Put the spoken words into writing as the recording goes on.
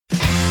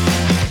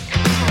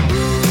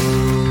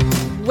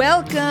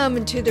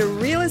Welcome to the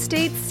Real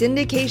Estate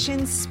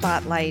Syndication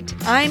Spotlight.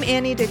 I'm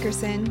Annie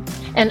Dickerson.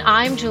 And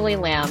I'm Julie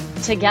Lamb.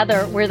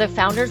 Together, we're the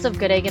founders of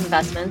Good Egg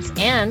Investments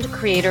and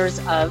creators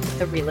of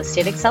the Real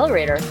Estate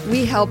Accelerator.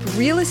 We help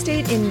real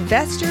estate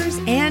investors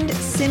and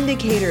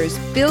syndicators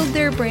build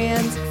their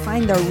brands,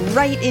 find the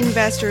right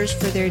investors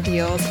for their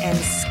deals, and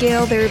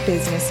scale their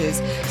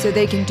businesses so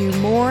they can do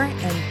more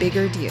and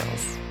bigger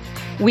deals.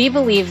 We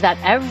believe that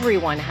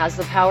everyone has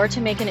the power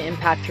to make an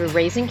impact through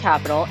raising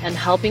capital and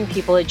helping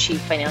people achieve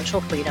financial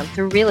freedom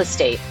through real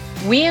estate.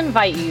 We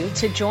invite you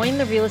to join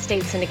the Real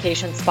Estate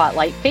Syndication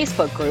Spotlight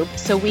Facebook group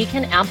so we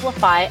can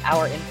amplify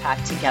our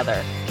impact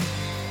together.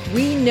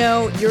 We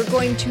know you're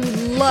going to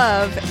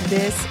love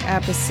this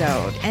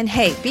episode. And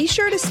hey, be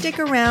sure to stick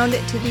around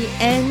to the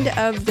end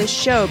of the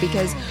show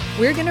because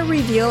we're going to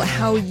reveal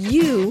how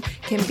you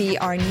can be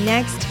our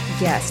next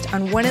guest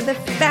on one of the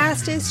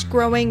fastest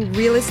growing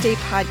real estate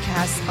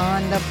podcasts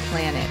on the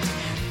planet.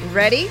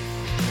 Ready?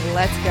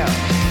 Let's go.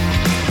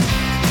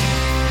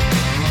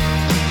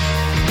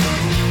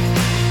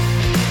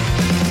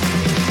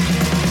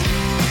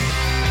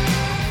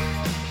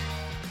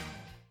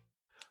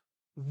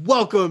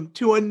 Welcome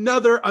to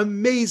another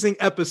amazing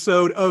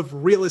episode of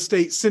Real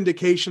Estate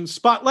Syndication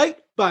Spotlight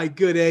by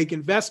Good Egg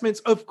Investments.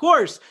 Of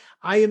course,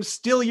 I am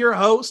still your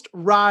host,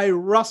 Rye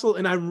Russell,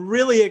 and I'm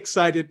really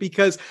excited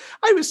because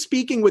I was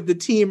speaking with the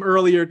team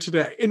earlier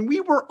today, and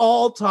we were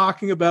all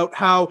talking about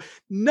how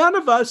none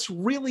of us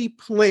really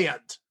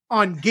planned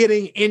on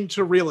getting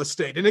into real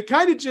estate. And it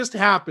kind of just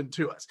happened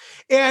to us.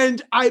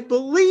 And I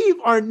believe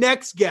our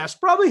next guest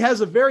probably has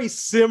a very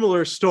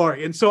similar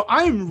story. And so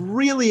I'm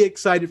really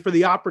excited for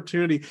the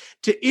opportunity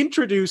to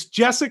introduce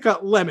Jessica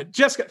Lemon.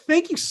 Jessica,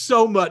 thank you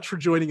so much for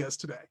joining us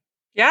today.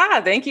 Yeah,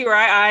 thank you,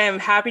 Rye. I am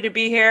happy to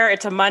be here.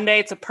 It's a Monday.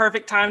 It's a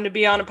perfect time to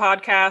be on a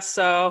podcast.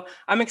 So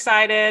I'm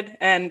excited.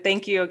 And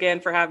thank you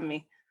again for having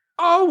me.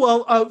 Oh,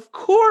 well, of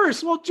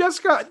course. Well,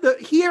 Jessica,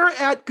 here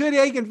at Good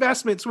Egg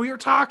Investments, we are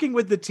talking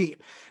with the team.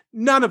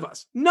 None of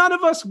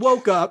us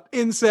woke up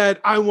and said,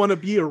 I want to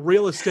be a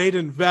real estate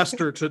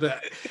investor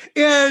today.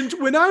 And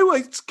when I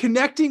was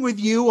connecting with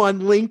you on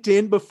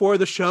LinkedIn before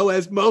the show,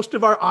 as most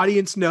of our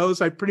audience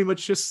knows, I pretty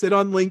much just sit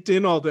on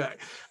LinkedIn all day.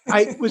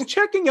 I was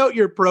checking out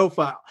your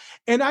profile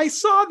and I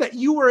saw that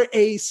you were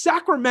a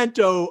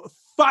Sacramento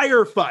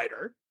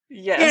firefighter.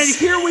 Yes. And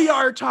here we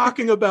are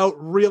talking about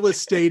real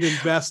estate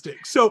investing.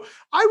 So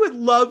I would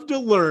love to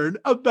learn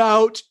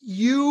about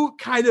you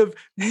kind of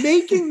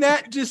making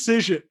that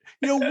decision.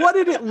 What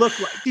did it look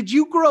like? Did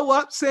you grow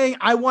up saying,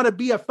 I want to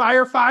be a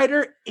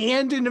firefighter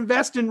and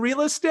invest in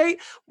real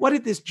estate? What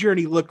did this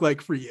journey look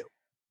like for you?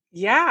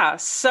 Yeah,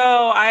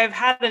 so I've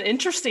had an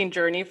interesting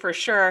journey for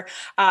sure.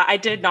 I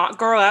did not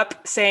grow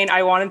up saying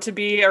I wanted to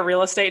be a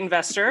real estate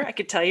investor. I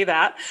could tell you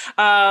that.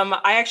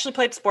 I actually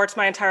played sports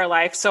my entire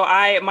life. So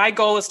my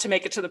goal was to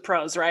make it to the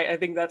pros, right? I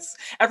think that's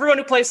everyone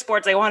who plays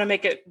sports, they want to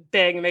make it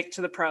big and make it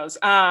to the pros.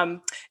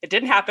 It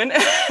didn't happen,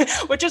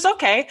 which is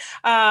okay.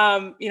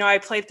 I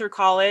played through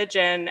college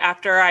and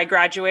after I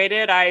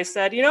graduated, I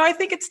said, I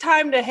think it's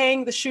time to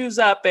hang the shoes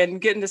up and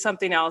get into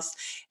something else.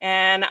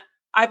 And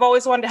I've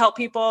always wanted to help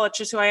people. It's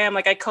just who I am.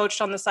 Like I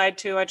coached on the side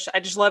too. I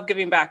just love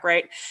giving back.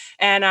 Right.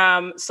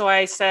 And so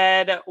I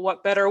said,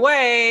 what better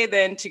way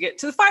than to get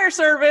to the fire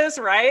service,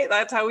 right?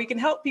 That's how we can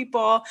help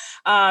people.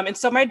 And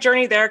so my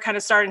journey there kind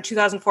of started in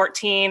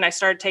 2014. I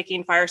started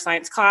taking fire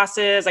science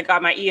classes. I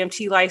got my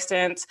EMT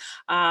license.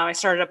 I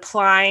started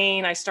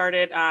applying. I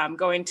started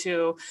going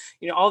to,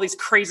 all these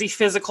crazy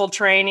physical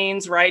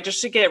trainings, right?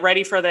 Just to get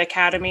ready for the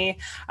academy.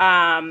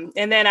 And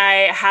then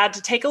I had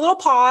to take a little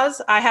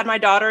pause. I had my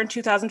daughter in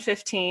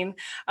 2015.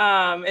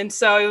 And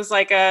so it was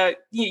like a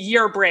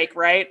year break,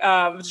 right?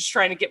 Just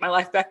trying to get my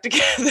life back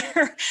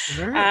together.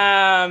 Sure.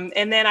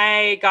 And then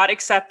I got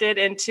accepted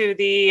into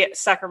the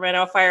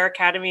Sacramento Fire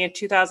Academy in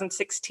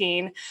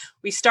 2016.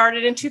 We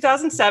started in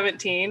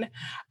 2017.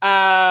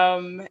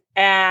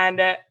 And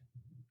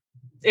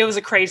it was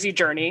a crazy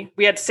journey.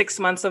 We had 6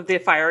 months of the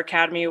Fire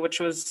Academy,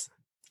 which was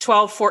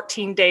 12,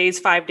 14 days,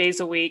 5 days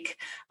a week.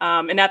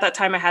 And at that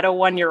time I had a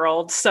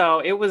 1-year-old.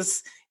 So it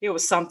was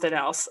something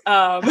else.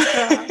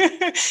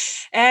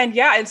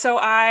 And so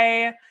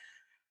I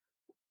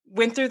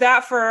went through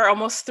that for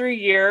almost 3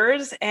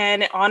 years.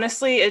 And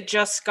honestly,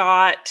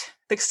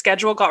 the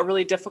schedule got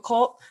really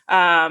difficult.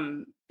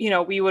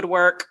 We would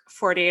work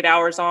 48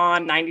 hours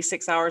on,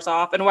 96 hours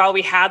off. And while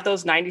we had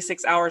those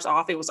 96 hours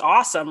off, it was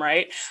awesome,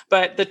 right?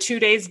 But the 2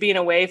 days being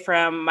away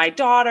from my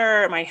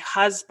daughter, my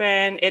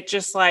husband, it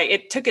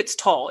took its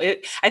toll.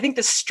 I think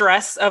the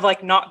stress of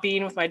not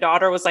being with my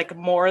daughter was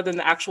more than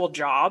the actual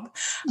job.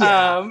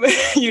 Yeah.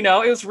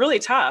 It was really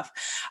tough.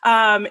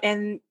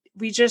 And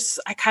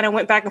I kind of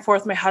went back and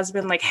forth with my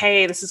husband,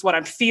 hey, this is what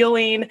I'm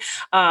feeling.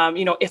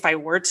 If I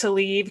were to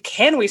leave,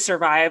 can we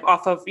survive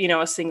off of,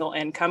 a single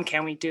income?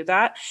 Can we do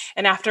that?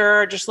 And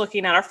after just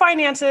looking at our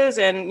finances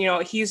and,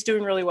 he's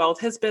doing really well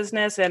with his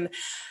business and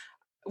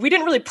we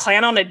didn't really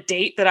plan on a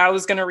date that I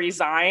was going to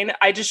resign.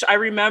 I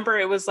remember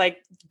it was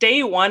like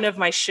day one of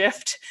my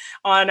shift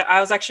I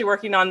was actually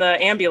working on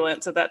the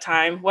ambulance at that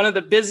time, one of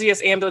the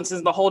busiest ambulances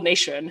in the whole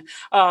nation.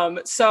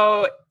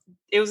 So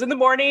it was in the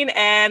morning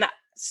and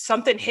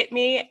something hit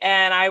me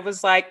and I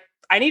was like,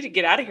 I need to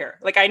get out of here.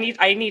 Like I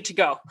need to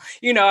go.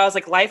 I was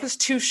like, life is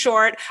too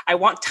short. I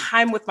want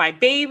time with my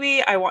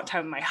baby. I want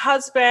time with my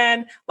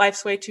husband.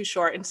 Life's way too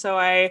short. And so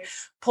I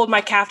pulled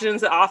my captain into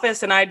the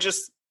office and I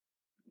just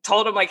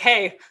told him like,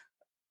 hey,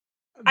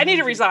 I need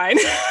to resign.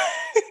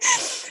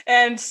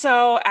 And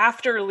so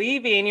after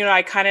leaving,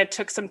 I kind of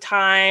took some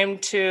time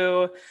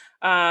to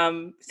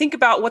think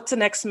about what's the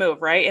next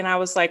move, right? And I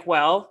was like,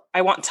 well,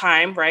 I want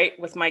time, right,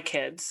 with my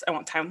kids. I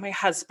want time with my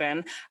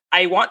husband.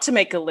 I want to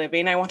make a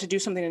living. I want to do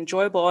something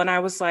enjoyable. And I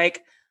was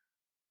like,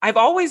 I've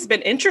always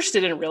been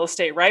interested in real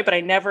estate, right? But I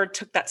never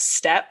took that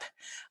step.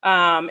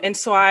 And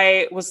so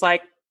I was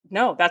like,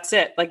 no, that's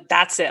it. Like,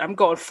 that's it. I'm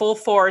going full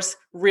force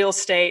real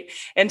estate.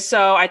 And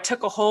so I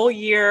took a whole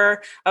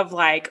year of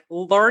like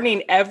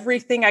learning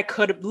everything I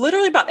could,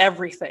 literally about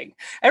everything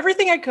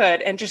I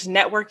could, and just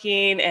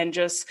networking and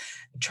just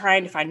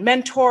trying to find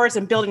mentors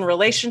and building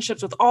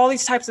relationships with all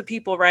these types of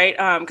people. Right.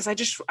 Cause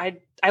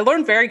I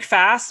learned very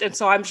fast. And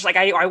so I'm just like,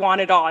 I want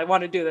it all. I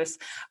want to do this.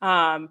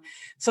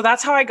 So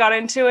that's how I got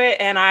into it.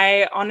 And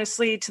I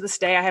honestly, to this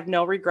day, I have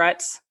no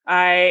regrets.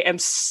 I am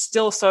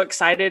still so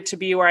excited to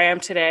be where I am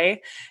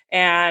today.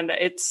 And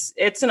it's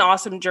an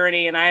awesome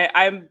journey. And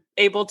I'm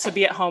able to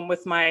be at home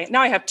with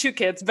now I have 2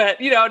 kids, but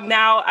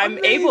now I'm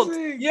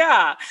Amazing.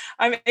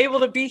 I'm able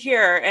to be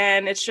here.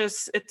 And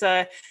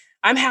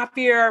I'm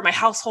happier. My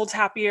household's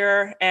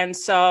happier. And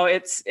so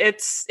it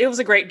was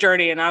a great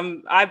journey. And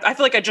I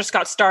feel like I just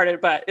got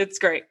started, but it's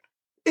great.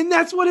 And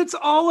that's what it's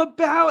all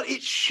about.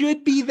 It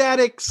should be that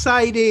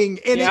exciting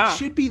and it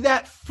should be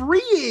that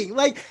freeing.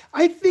 Like,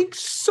 I think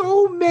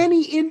so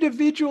many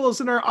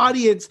individuals in our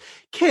audience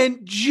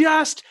can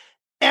just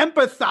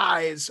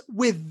empathize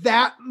with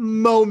that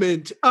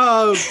moment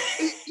of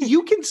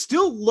you can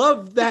still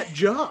love that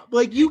job.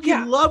 Like, you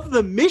can love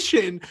the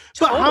mission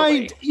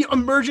behind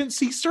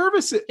emergency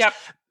services. Yep.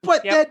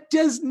 But that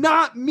does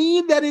not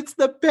mean that it's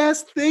the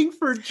best thing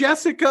for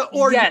Jessica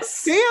or your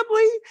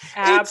family.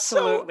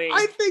 Absolutely.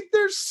 I think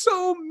there's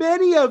so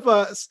many of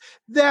us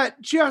that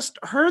just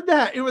heard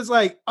that. It was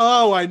like,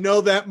 oh, I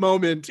know that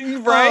moment.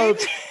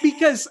 Right.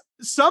 Because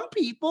some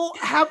people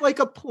have like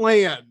a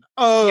plan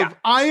of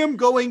I am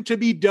going to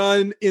be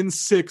done in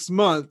 6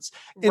 months.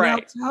 And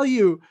I'll tell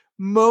you,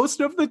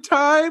 most of the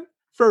time,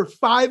 for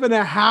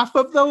 5.5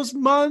 of those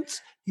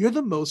months, you're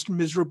the most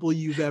miserable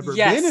you've ever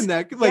been in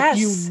that. Like,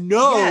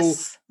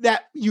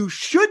 that you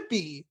should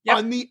be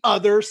on the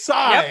other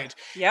side.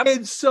 Yep.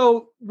 And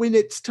so when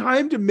it's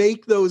time to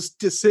make those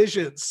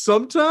decisions,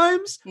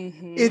 sometimes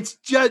it's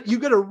just, you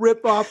got to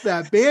rip off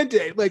that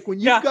Band-Aid. Like, when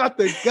you've got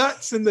the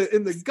guts and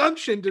the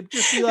gumption to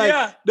just be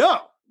like,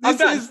 no,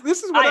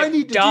 this is what I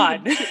need to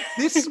do.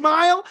 This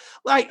smile.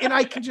 Like, and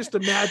I can just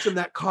imagine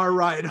that car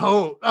ride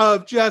home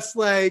of just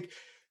like,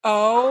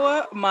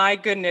 oh my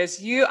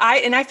goodness.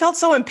 I felt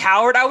so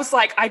empowered. I was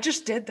like, I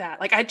just did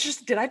that. Like,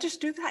 did I just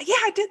do that? Yeah,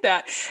 I did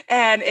that.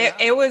 And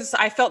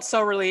I felt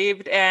so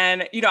relieved.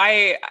 And,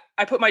 I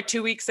put my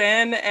 2 weeks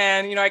in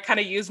and, I kind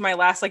of used my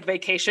last like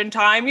vacation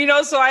time,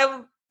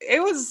 so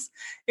it was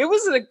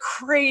a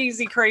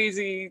crazy,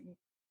 crazy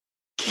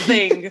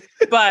thing,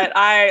 but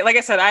like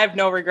I said, I have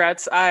no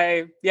regrets.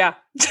 And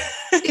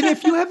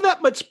if you have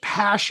that much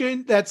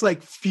passion, that's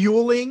like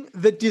fueling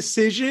the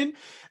decision,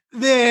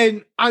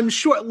 then I'm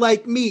sure,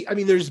 like me, I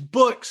mean, there's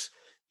books.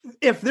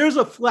 If there's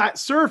a flat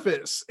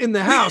surface in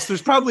the house,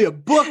 there's probably a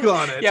book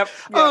on it.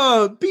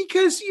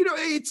 Because,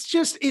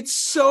 it's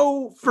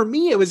so, for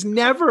me, it was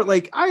never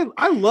like,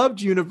 I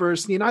loved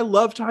university and I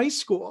loved high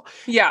school.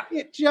 Yeah.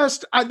 It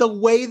just, the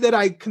way that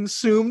I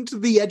consumed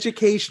the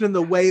education and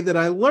the way that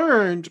I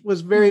learned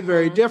was very,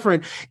 very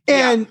different.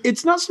 And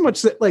it's not so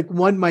much that like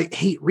one might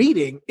hate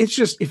reading. It's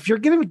just, if you're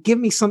going to give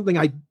me something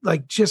I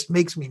like, just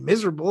makes me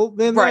miserable,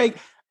 then like,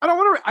 I don't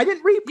want to, I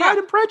didn't read Pride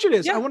and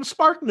Prejudice. I want to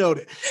spark note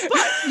it.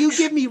 But you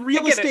give me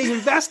real estate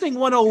investing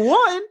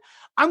 101,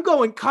 I'm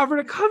going cover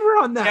to cover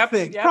on that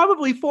thing,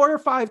 probably 4 or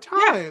 5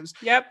 times.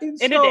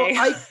 In a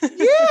day.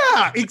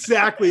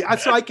 Exactly.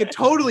 So I could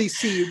totally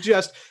see you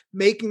just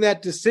making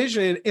that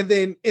decision and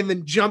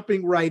then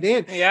jumping right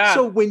in.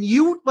 So when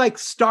you like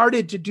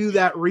started to do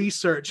that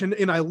research,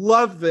 and I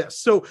love this.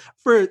 So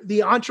for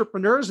the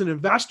entrepreneurs and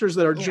investors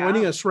that are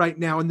joining us right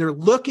now, and they're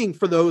looking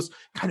for those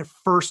kind of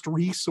first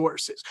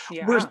resources,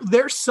 were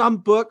there some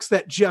books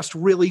that just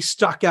really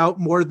stuck out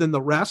more than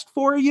the rest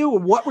for you?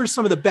 What were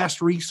some of the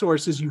best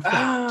resources you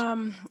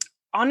found?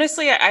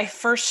 Honestly, I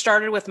first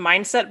started with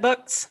mindset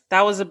books.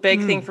 That was a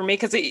big thing for me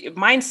because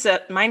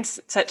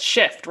mindset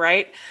shift,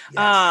 right?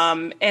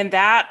 Yes. And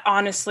that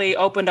honestly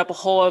opened up a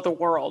whole other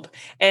world.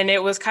 And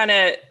it was kind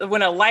of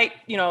when a light,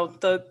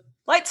 the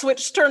light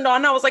switch turned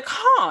on, I was like,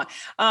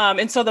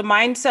 and so the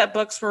mindset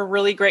books were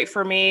really great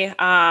for me.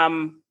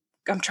 I'm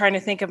trying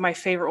to think of my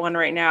favorite one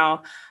right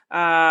now.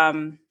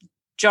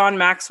 John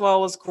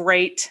Maxwell was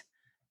great.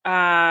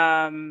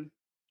 Isn't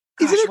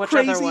it which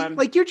other crazy? one?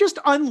 Like you're just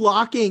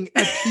unlocking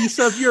a piece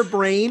of your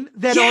brain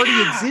that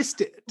already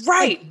existed.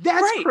 Right. Like,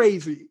 that's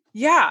crazy.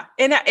 Yeah.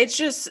 And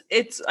it's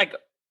like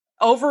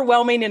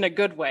overwhelming in a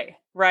good way.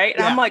 Right.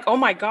 And I'm like, oh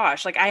my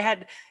gosh, like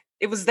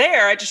it was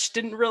there. I just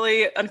didn't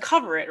really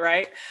uncover it.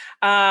 Right.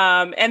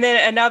 And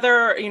then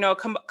another,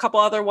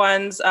 couple other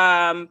ones,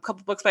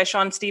 couple books by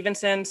Sean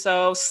Stevenson.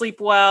 So Sleep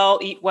Well,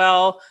 Eat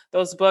Well.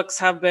 Those books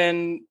have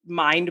been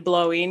mind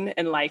blowing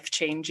and life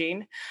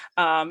changing.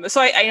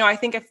 So I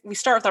think if we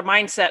start with our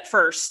mindset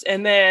first,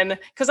 and then,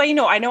 cause I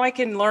know I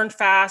can learn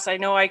fast. I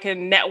know I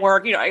can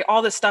network,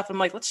 all this stuff. I'm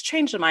like, let's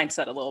change the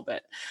mindset a little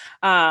bit.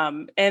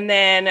 And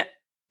then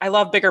I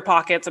love Bigger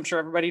Pockets. I'm sure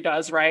everybody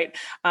does, right?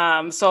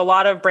 So a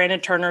lot of Brandon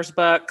Turner's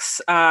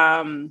books,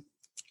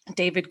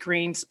 David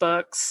Green's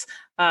books,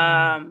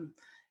 all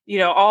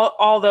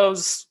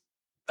those.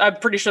 I'm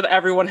pretty sure that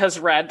everyone has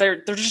read.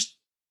 They're just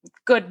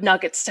good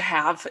nuggets to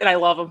have, and I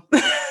love them.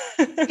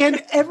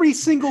 And every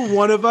single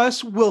one of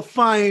us will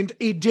find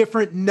a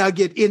different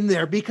nugget in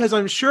there, because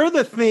I'm sure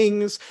the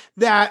things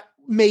that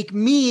make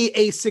me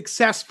a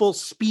successful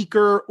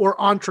speaker or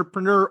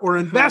entrepreneur or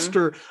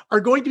investor are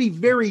going to be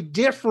very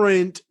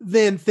different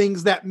than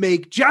things that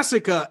make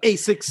Jessica a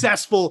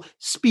successful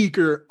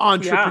speaker,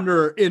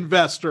 entrepreneur,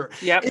 investor.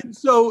 Yep. And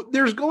so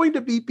there's going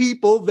to be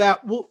people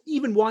that will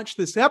even watch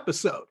this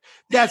episode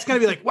that's going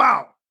to be like,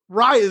 wow,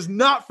 Rye is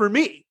not for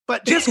me,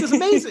 but Jessica's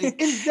amazing.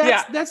 And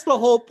that's the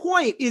whole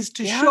point, is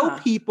to show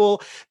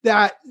people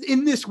that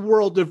in this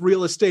world of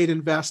real estate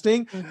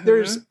investing,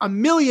 there's a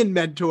million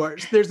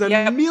mentors, there's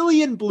a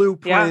million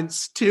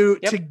blueprints to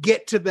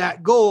get to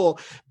that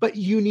goal, but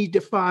you need to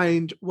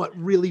find what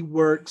really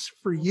works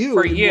for you.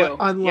 What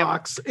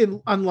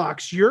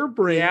unlocks your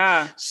brain.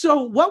 Yeah.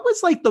 So what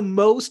was like the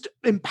most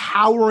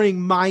empowering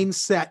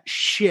mindset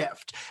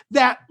shift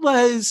that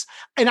was,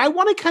 and I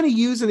want to kind of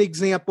use an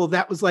example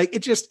that was like,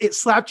 it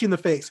slapped you in the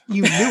face.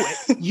 You knew it.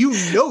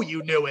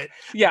 You knew it.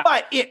 Yeah.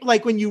 But it,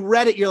 like, when you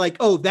read it, you're like,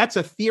 oh, that's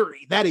a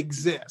theory that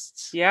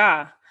exists.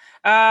 Yeah.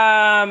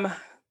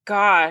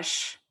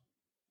 Gosh,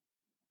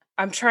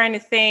 I'm trying to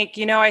think,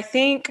 I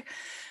think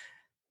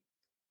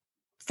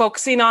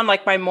focusing on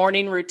like my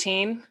morning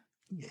routine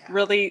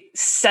really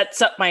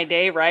sets up my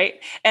day.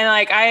 Right. And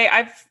like,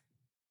 I've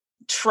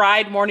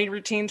tried morning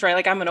routines, right?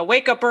 Like I'm going to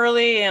wake up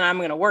early and I'm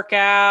going to work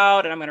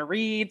out and I'm going to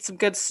read some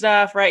good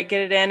stuff, right?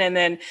 Get it in. And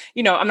then,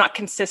 I'm not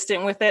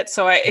consistent with it.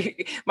 So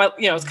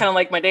it's kind of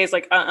like my days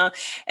like,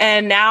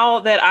 And now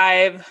that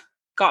I've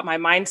got my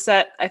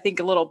mindset, I think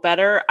a little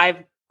better,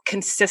 I've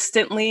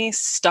consistently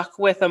stuck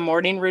with a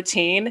morning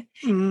routine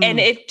and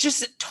it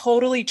just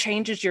totally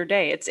changes your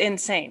day. It's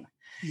insane.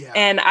 Yeah.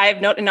 And I've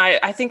noted, and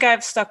I think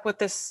I've stuck with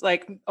this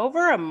like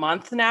over a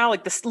month now,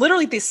 like this,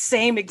 literally the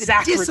same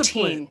exact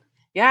routine.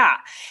 Yeah.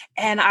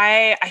 And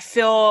I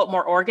feel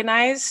more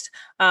organized.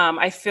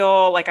 I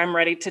feel like I'm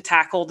ready to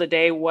tackle the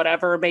day,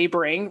 whatever may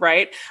bring.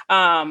 Right.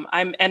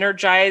 I'm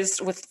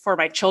energized for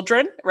my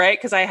children,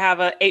 right? Cause I have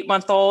a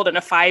 8-month-old and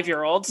a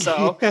 5-year-old.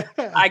 So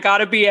I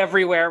gotta be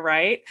everywhere.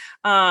 Right.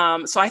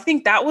 So I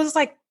think that was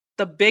like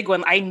the big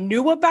one. I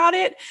knew about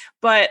it,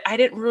 but I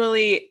didn't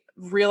really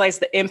realize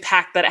the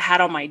impact that it had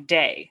on my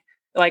day.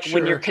 Like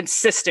when you're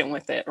consistent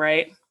with it.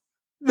 Right.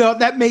 No,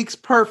 that makes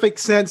perfect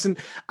sense. And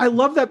I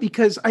love that,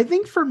 because I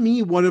think for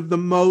me, one of the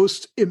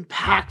most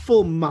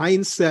impactful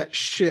mindset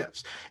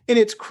shifts, and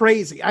it's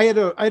crazy. I had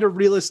a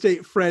real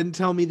estate friend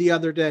tell me the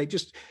other day,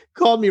 just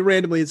called me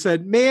randomly and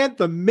said, man,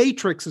 the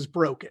matrix is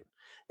broken.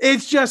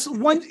 It's just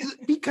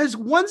because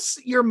once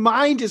your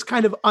mind is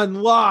kind of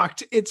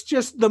unlocked, it's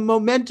just the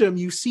momentum.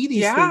 You see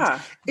these things.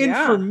 And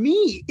for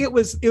me, it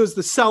was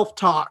the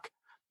self-talk.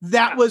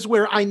 That was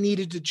where I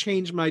needed to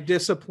change my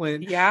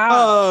discipline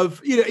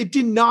it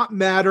did not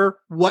matter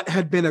what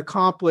had been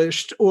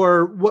accomplished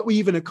or what we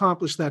even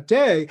accomplished that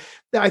day.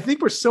 I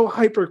think we're so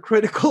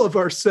hypercritical of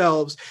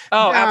ourselves.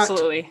 Oh,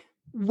 absolutely.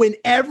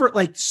 Whenever,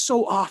 like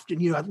so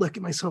often, I'd look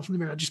at myself in the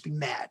mirror, I'd just be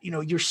mad.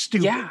 You're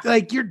stupid.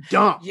 Like you're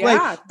dumb. Yeah.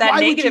 Like, that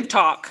negative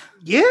talk.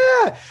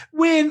 Yeah.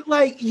 When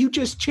like you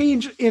just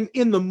change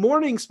in the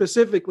morning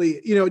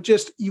specifically,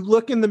 just you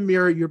look in the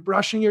mirror, you're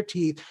brushing your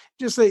teeth,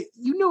 just say,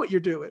 you know what you're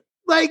doing.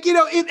 Like,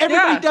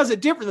 everybody does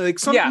it differently. Like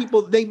some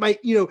people, they might,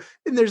 and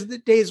there's the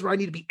days where I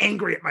need to be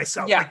angry at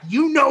myself. Yeah.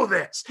 Like,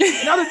 this.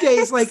 And other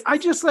days, like, I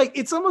just like,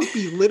 it's almost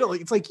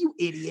belittling. It's like, you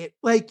idiot.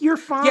 Like, you're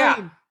fine.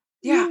 Yeah.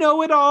 You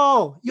know it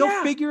all.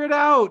 You'll figure it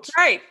out.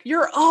 Right.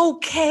 You're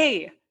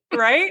okay.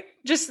 Right.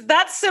 Just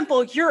that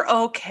simple. You're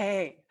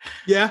okay.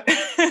 Yeah.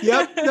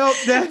 Yep. No,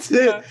 that's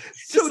it. Yeah.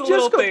 So just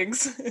little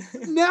things.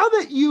 Now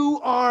that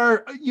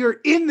you're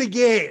in the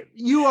game,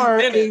 you are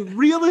a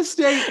real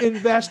estate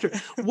investor.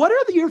 What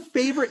are your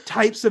favorite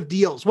types of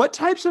deals? What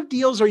types of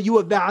deals are you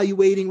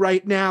evaluating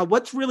right now?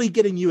 What's really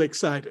getting you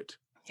excited?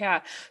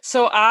 Yeah.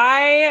 So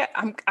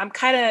I'm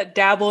kind of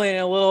dabbling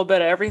in a little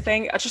bit of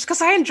everything just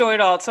because I enjoy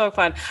it all. It's so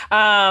fun.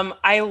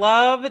 I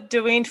love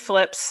doing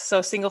flips.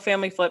 So single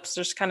family flips,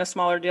 just kind of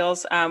smaller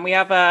deals. We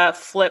have a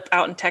flip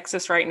out in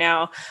Texas right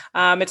now.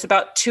 It's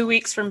about 2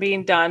 weeks from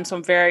being done. So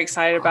I'm very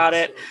excited about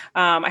it.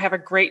 I have a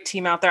great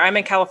team out there. I'm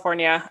in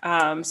California.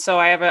 So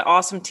I have an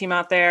awesome team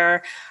out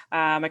there.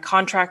 My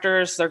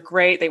contractors, they're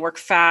great. They work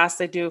fast.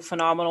 They do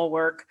phenomenal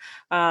work.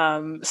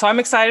 So I'm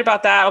excited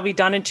about that. I'll be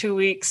done in 2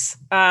 weeks.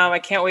 I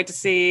can't wait to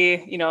see,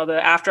 the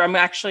after. I'm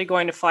actually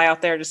going to fly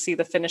out there to see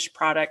the finished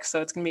product.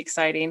 So it's going to be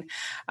exciting.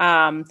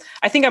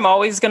 I think I'm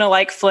always going to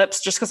like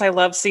flips just because I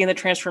love seeing the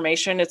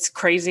transformation. It's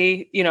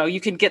crazy. You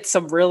can get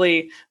some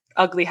really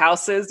ugly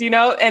houses,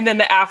 and then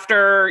the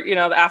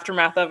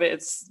aftermath of it,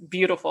 it's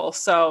beautiful.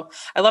 So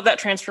I love that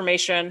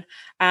transformation.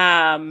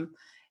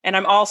 And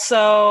I'm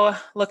also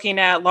looking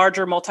at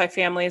larger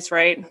multifamilies,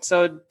 right?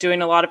 So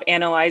doing a lot of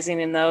analyzing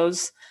in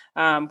those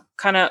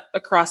kind of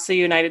across the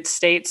United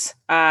States.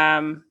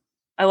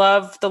 I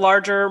love the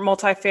larger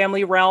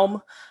multifamily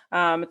realm.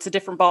 It's a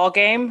different ball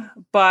game,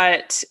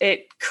 but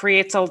it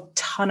creates a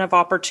ton of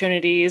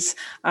opportunities.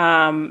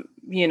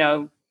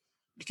 You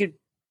could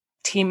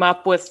team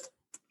up with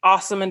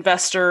awesome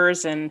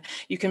investors and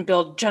you can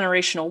build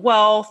generational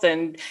wealth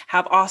and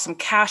have awesome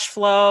cash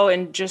flow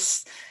and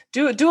just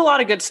do a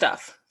lot of good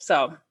stuff.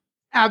 So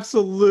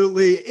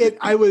absolutely.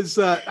 I was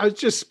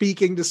just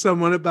speaking to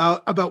someone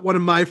about one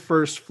of my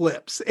first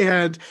flips,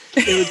 and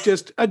it was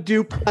just a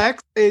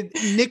duplex. It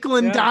nickel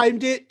and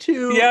dimed it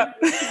to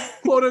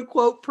quote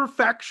unquote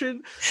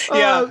perfection.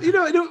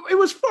 It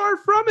was far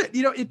from it.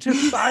 It took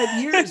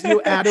 5 years.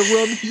 Add a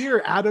room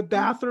here, add a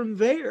bathroom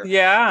there.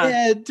 Yeah.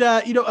 And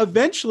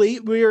eventually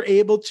we were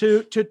able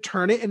to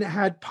turn it, and it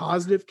had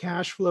positive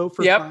cash flow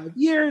for 5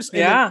 years.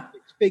 And then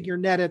six-figure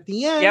net at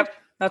the end. Yep.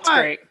 That's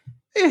great.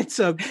 It's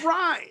a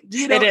grind,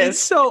 It is. And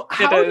so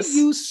how do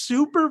you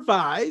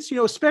supervise,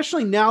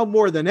 especially now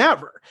more than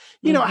ever,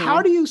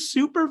 how do you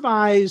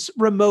supervise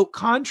remote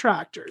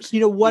contractors?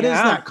 What does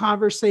that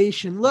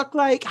conversation look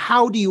like?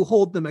 How do you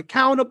hold them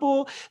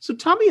accountable? So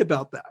tell me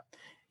about that.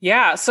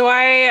 Yeah. So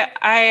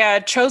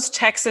I chose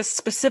Texas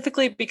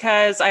specifically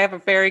because I have a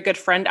very good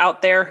friend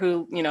out there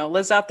who,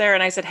 lives out there.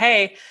 And I said,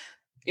 hey,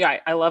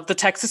 I love the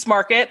Texas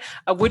market.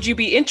 Would you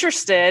be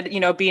interested,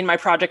 being my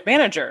project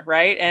manager?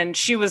 Right. And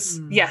she was,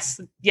 yes,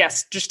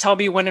 just tell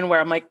me when and where.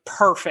 I'm like,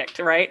 perfect.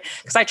 Right.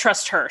 Because I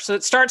trust her. So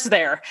it starts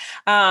there.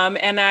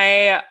 And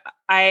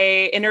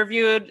I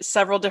interviewed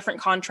several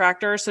different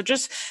contractors. So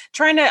just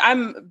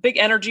I'm a big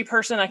energy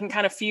person. I can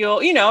kind of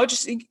feel,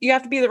 just you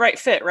have to be the right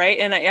fit. Right.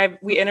 And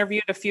we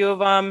interviewed a few of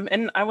them,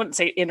 and I wouldn't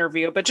say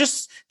interview, but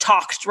just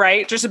talked,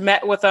 right. Just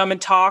met with them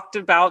and talked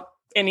about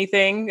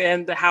anything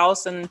in the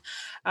house. And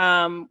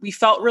we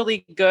felt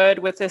really good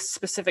with this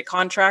specific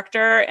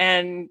contractor,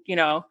 and,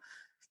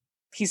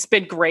 he's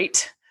been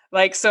great.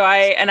 Like, so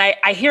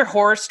I hear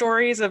horror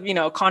stories of,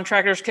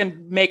 contractors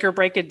can make or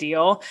break a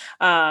deal.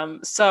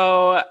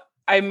 So,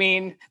 I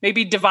mean,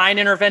 maybe divine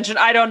intervention.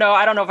 I don't know.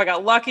 I don't know if I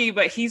got lucky,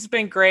 but he's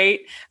been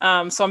great.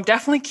 So I'm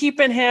definitely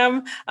keeping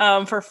him,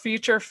 for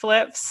future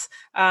flips.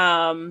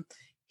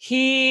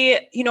 He,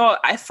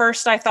 at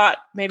first I thought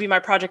maybe my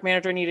project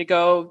manager needed to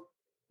go,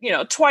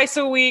 twice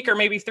a week or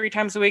maybe 3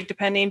 times a week,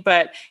 depending.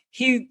 But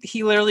he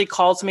literally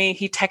calls me,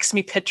 he texts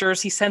me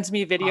pictures, he sends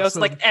me videos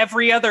like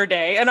every other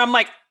day. And I'm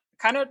like,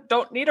 kind of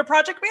don't need a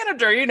project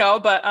manager,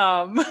 but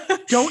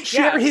don't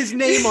share his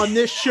name on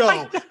this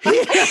show.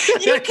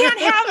 You can't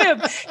have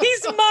him.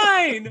 He's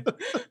mine.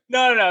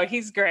 No.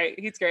 He's great.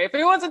 He's great. If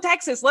anyone's in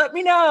Texas, let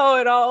me know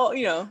and I'll,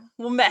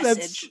 we'll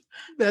message.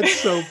 That's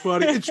so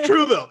funny. It's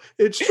true though.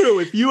 It's true.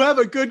 If you have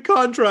a good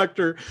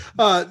contractor,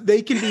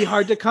 they can be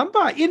hard to come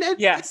by. And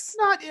it's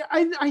not,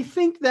 I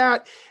think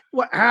that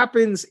what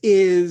happens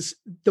is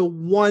the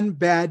one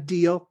bad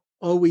deal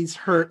always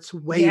hurts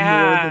way more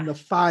than the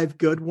 5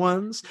 good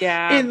ones.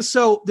 Yeah. And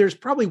so there's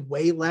probably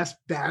way less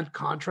bad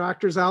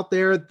contractors out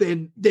there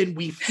than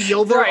we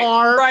feel there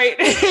are. Right.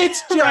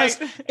 It's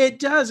just,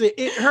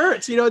 it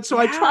hurts, and so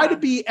I try to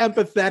be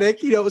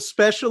empathetic,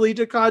 especially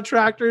to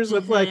contractors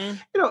with like,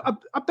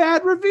 a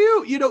bad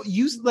review,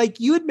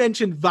 you had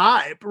mentioned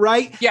vibe,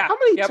 right? Yeah. How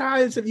many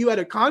times have you had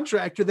a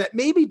contractor that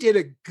maybe did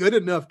a good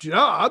enough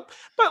job,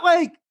 but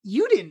like,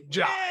 you didn't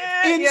jive.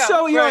 And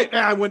so you're like,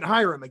 I wouldn't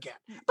hire him again.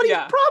 But he's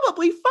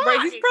probably fine.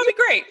 Right, he's probably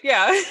great.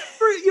 Yeah.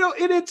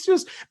 And it's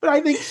just, but I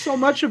think so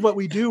much of what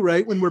we do,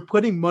 right, when we're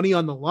putting money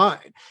on the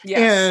line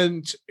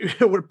and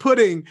we're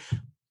putting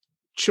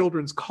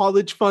children's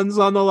college funds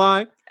on the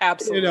line.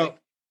 Absolutely.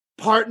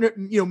 Partner,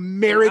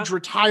 marriage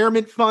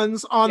retirement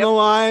funds on the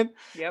line.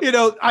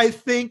 Yep. I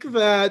think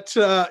that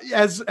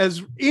as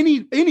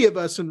any of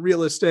us in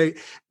real estate,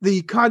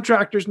 the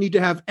contractors need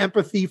to have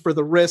empathy for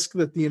the risk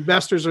that the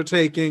investors are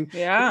taking.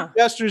 Yeah.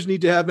 The investors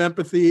need to have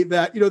empathy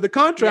that, the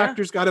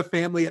contractor's got a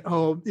family at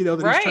home, that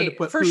he's trying to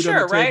put food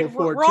on the table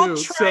for We're all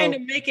trying to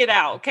make it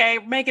out. Okay.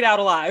 Make it out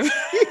alive.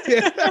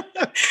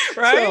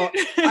 Right.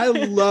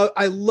 So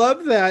I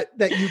love that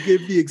you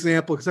give the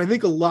example, because I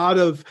think a lot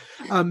of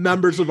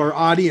members of our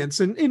audience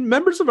audience and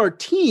members of our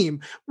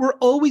team, we're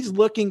always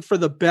looking for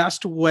the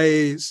best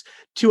ways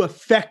to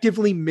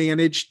effectively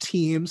manage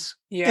teams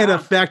and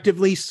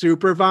effectively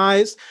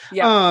supervise,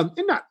 and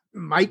not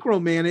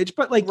micromanage,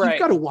 but like you've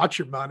got to watch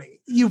your money.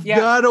 You've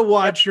got to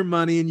watch your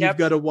money, and you've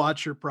got to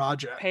watch your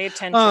project. Pay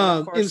attention.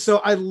 Of course. And so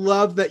I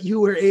love that you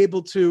were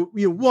able to,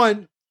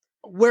 one,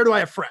 where do I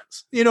have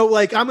friends?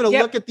 Like I'm going to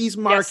look at these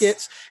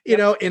markets,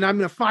 and I'm going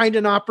to find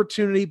an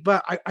opportunity,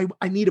 but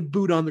I need a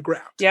boot on the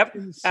ground. Yep.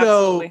 So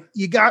absolutely.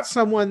 You got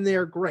someone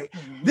there. Great.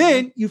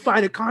 Then you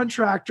find a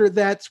contractor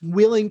that's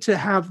willing to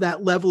have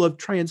that level of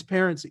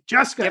transparency.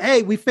 Jessica,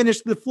 hey, we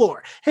finished the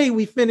floor. Hey,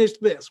 we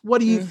finished this.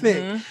 What do you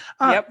think?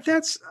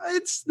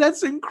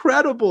 That's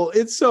incredible.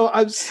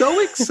 I'm so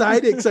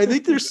excited because I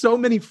think there's so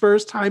many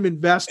first-time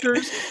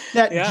investors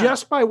that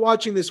just by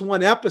watching this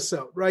one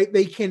episode, right,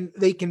 they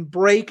can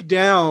break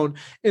down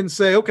and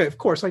say, okay, of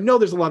course, I know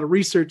there's a lot of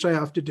research I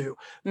have to do,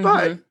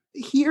 but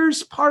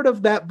here's part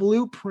of that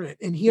blueprint,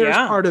 and here's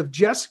part of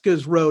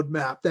Jessica's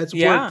roadmap that's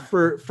worked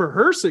for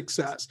her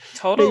success.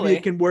 Totally. Maybe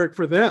it can work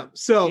for them.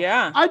 So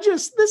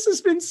this has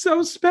been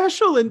so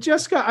special. And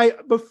Jessica,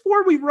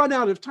 before we run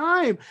out of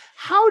time,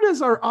 how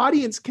does our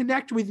audience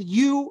connect with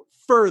you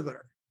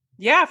further?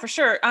 Yeah, for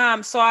sure.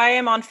 So I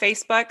am on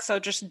Facebook. So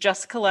just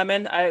Jessica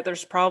Lemon.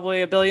 There's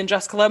probably a billion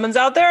Jessica Lemons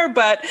out there,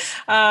 but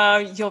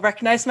you'll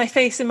recognize my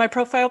face in my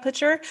profile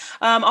picture.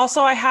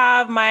 Also, I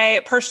have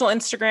my personal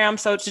Instagram.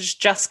 So it's just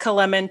Jessica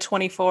Lemon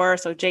 24.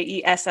 So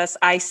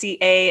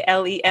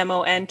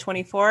JESSICALEMON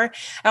 24.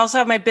 I also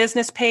have my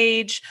business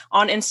page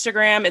on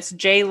Instagram. It's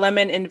J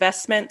Lemon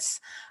Investments.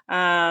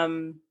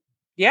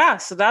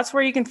 So that's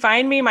where you can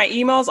find me. My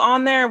email's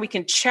on there. We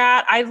can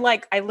chat. I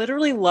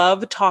literally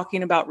love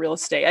talking about real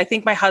estate. I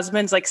think my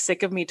husband's like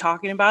sick of me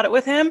talking about it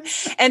with him.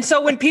 And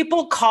so when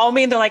people call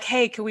me and they're like,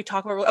 hey, can we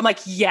talk about, I'm like,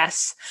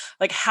 yes.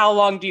 Like, how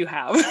long do you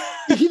have?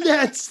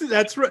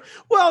 That's right.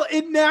 Well,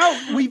 and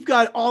now we've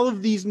got all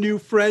of these new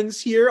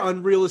friends here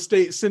on Real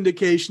Estate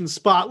Syndication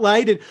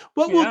Spotlight. And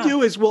what we'll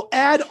do is we'll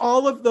add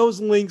all of those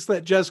links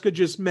that Jessica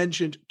just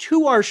mentioned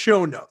to our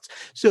show notes.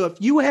 So if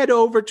you head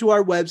over to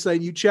our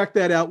website, you check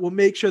that out, we'll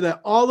make sure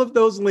that all of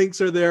those links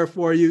are there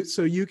for you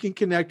so you can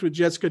connect with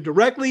Jessica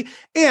directly.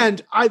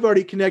 And I've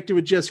already connected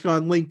with Jessica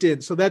on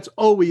LinkedIn. So that's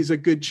always a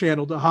good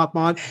channel to hop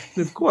on.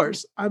 And of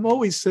course, I'm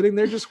always sitting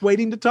there just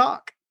waiting to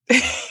talk.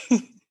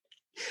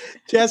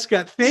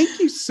 Jessica, thank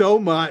you so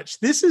much.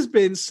 This has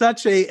been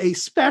such a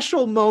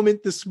special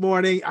moment this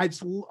morning.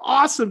 It's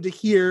awesome to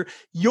hear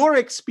your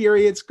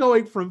experience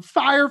going from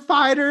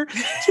firefighter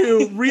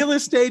to real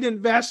estate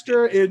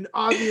investor and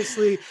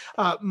obviously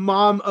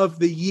mom of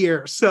the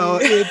year. So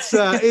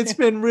it's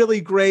been really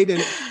great.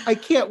 And I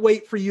can't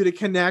wait for you to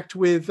connect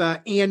with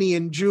Annie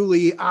and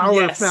Julie,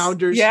 our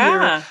founders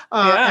here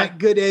at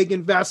Good Egg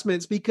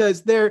Investments,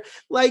 because they're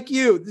like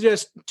you,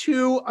 just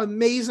two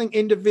amazing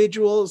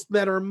individuals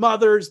that are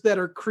mothers that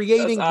are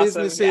creating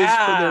businesses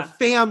for their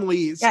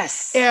families.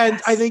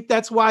 And I think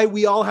that's why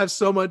we all have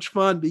so much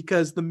fun,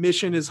 because the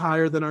mission is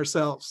higher than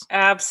ourselves.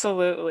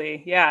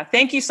 Absolutely. Yeah.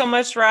 Thank you so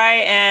much, Rye.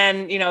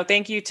 And,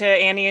 thank you to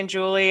Annie and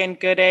Julie and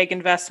Good Egg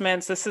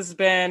Investments. This has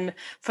been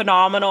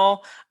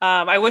phenomenal.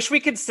 I wish we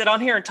could sit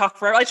on here and talk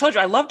forever. I told you,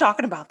 I love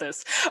talking about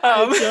this.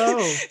 So we'll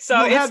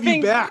have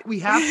you back. We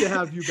have to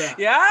have you back.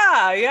 Yeah.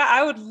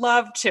 I would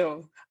love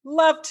to.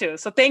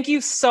 So thank you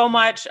so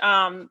much.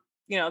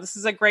 This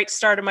is a great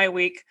start of my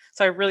week.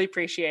 So I really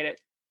appreciate it.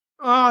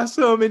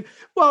 Awesome. And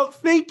well,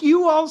 thank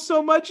you all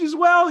so much as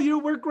well.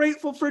 We're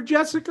grateful for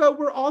Jessica.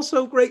 We're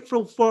also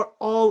grateful for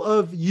all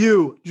of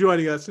you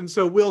joining us. And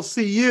so we'll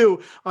see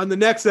you on the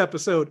next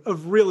episode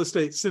of Real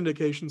Estate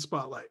Syndication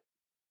Spotlight.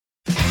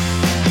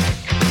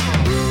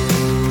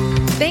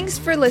 Thanks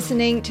for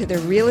listening to the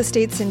Real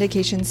Estate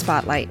Syndication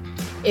Spotlight.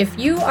 If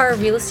you are a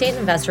real estate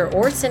investor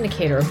or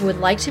syndicator who would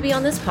like to be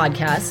on this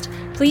podcast,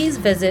 please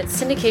visit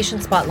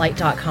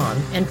syndicationspotlight.com,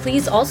 and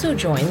please also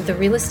join the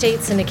Real Estate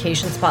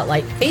Syndication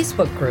Spotlight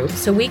Facebook group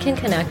so we can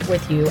connect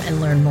with you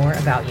and learn more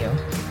about you.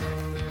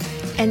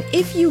 And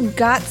if you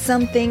got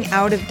something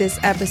out of this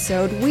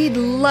episode, we'd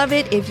love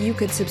it if you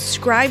could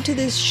subscribe to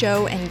this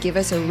show and give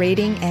us a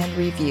rating and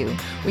review.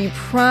 We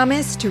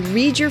promise to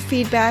read your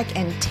feedback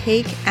and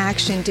take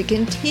action to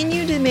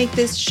continue to make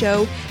this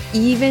show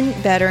even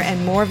better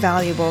and more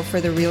valuable for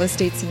the real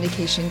estate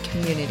syndication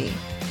community.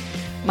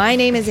 My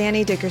name is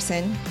Annie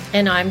Dickerson.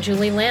 And I'm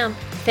Julie Lamb.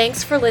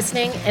 Thanks for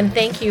listening, and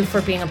thank you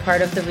for being a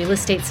part of the Real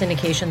Estate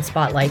Syndication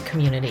Spotlight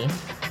community.